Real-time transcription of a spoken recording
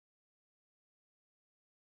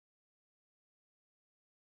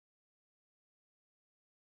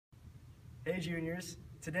Hey juniors,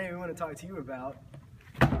 today we want to talk to you about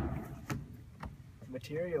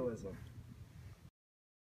materialism.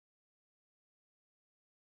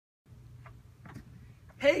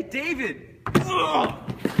 Hey, David!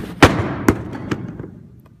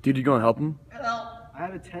 Dude, you gonna help him? Help! I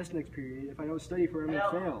have a test next period. If I don't study for it, I'm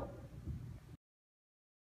Help. gonna fail.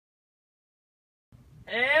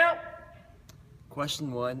 Help!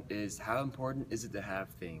 Question 1 is, how important is it to have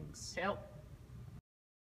things? Help!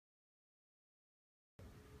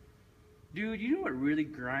 Dude, you know what really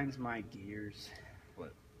grinds my gears?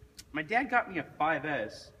 What? My dad got me a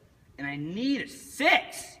 5S, and I need a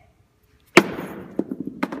 6!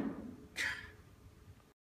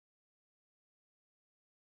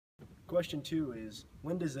 Question 2 is,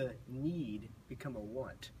 when does a need become a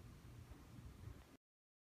want?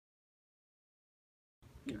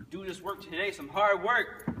 Do this work today, some hard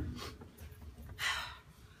work.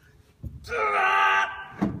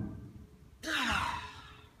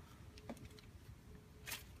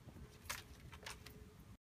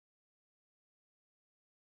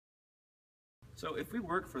 So if we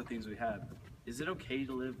work for the things we have, is it okay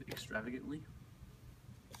to live extravagantly?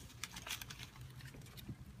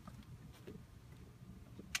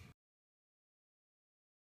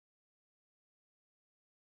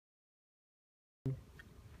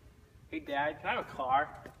 Hey Dad, can I have a car?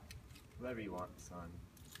 Whatever you want, son.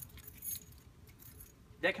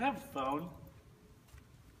 Dad, can I have a phone?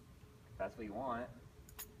 If that's what you want.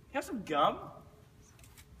 Can I have some gum?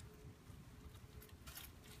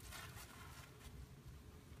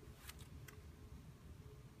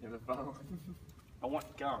 You have a phone? I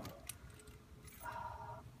want gum.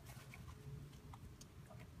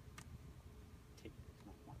 Take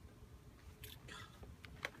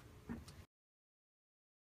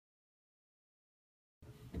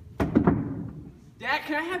Dad,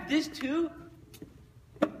 can I have this too?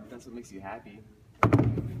 That's what makes you happy.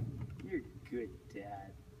 You're good,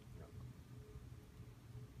 Dad.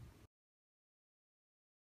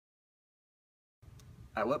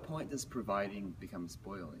 At what point does providing become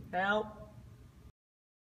spoiling? Help!